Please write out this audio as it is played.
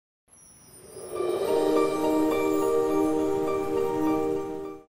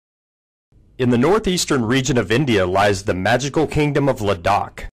In the northeastern region of India lies the magical kingdom of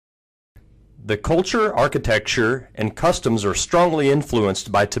Ladakh. The culture, architecture, and customs are strongly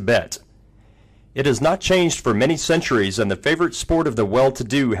influenced by Tibet. It has not changed for many centuries, and the favorite sport of the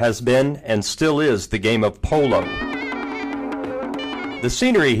well-to-do has been and still is the game of polo. The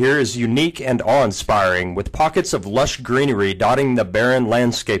scenery here is unique and awe-inspiring, with pockets of lush greenery dotting the barren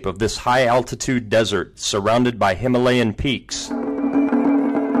landscape of this high-altitude desert surrounded by Himalayan peaks.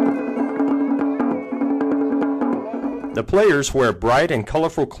 The players wear bright and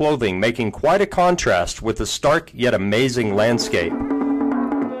colorful clothing, making quite a contrast with the stark yet amazing landscape.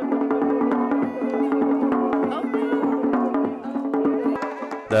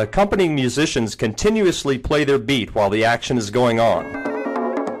 The accompanying musicians continuously play their beat while the action is going on.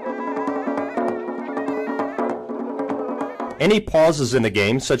 Any pauses in the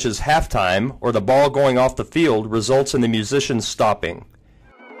game, such as halftime or the ball going off the field, results in the musicians stopping.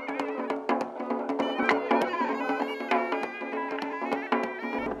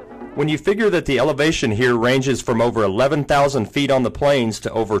 When you figure that the elevation here ranges from over 11,000 feet on the plains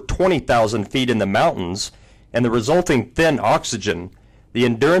to over 20,000 feet in the mountains, and the resulting thin oxygen, the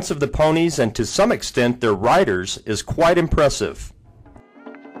endurance of the ponies and to some extent their riders is quite impressive.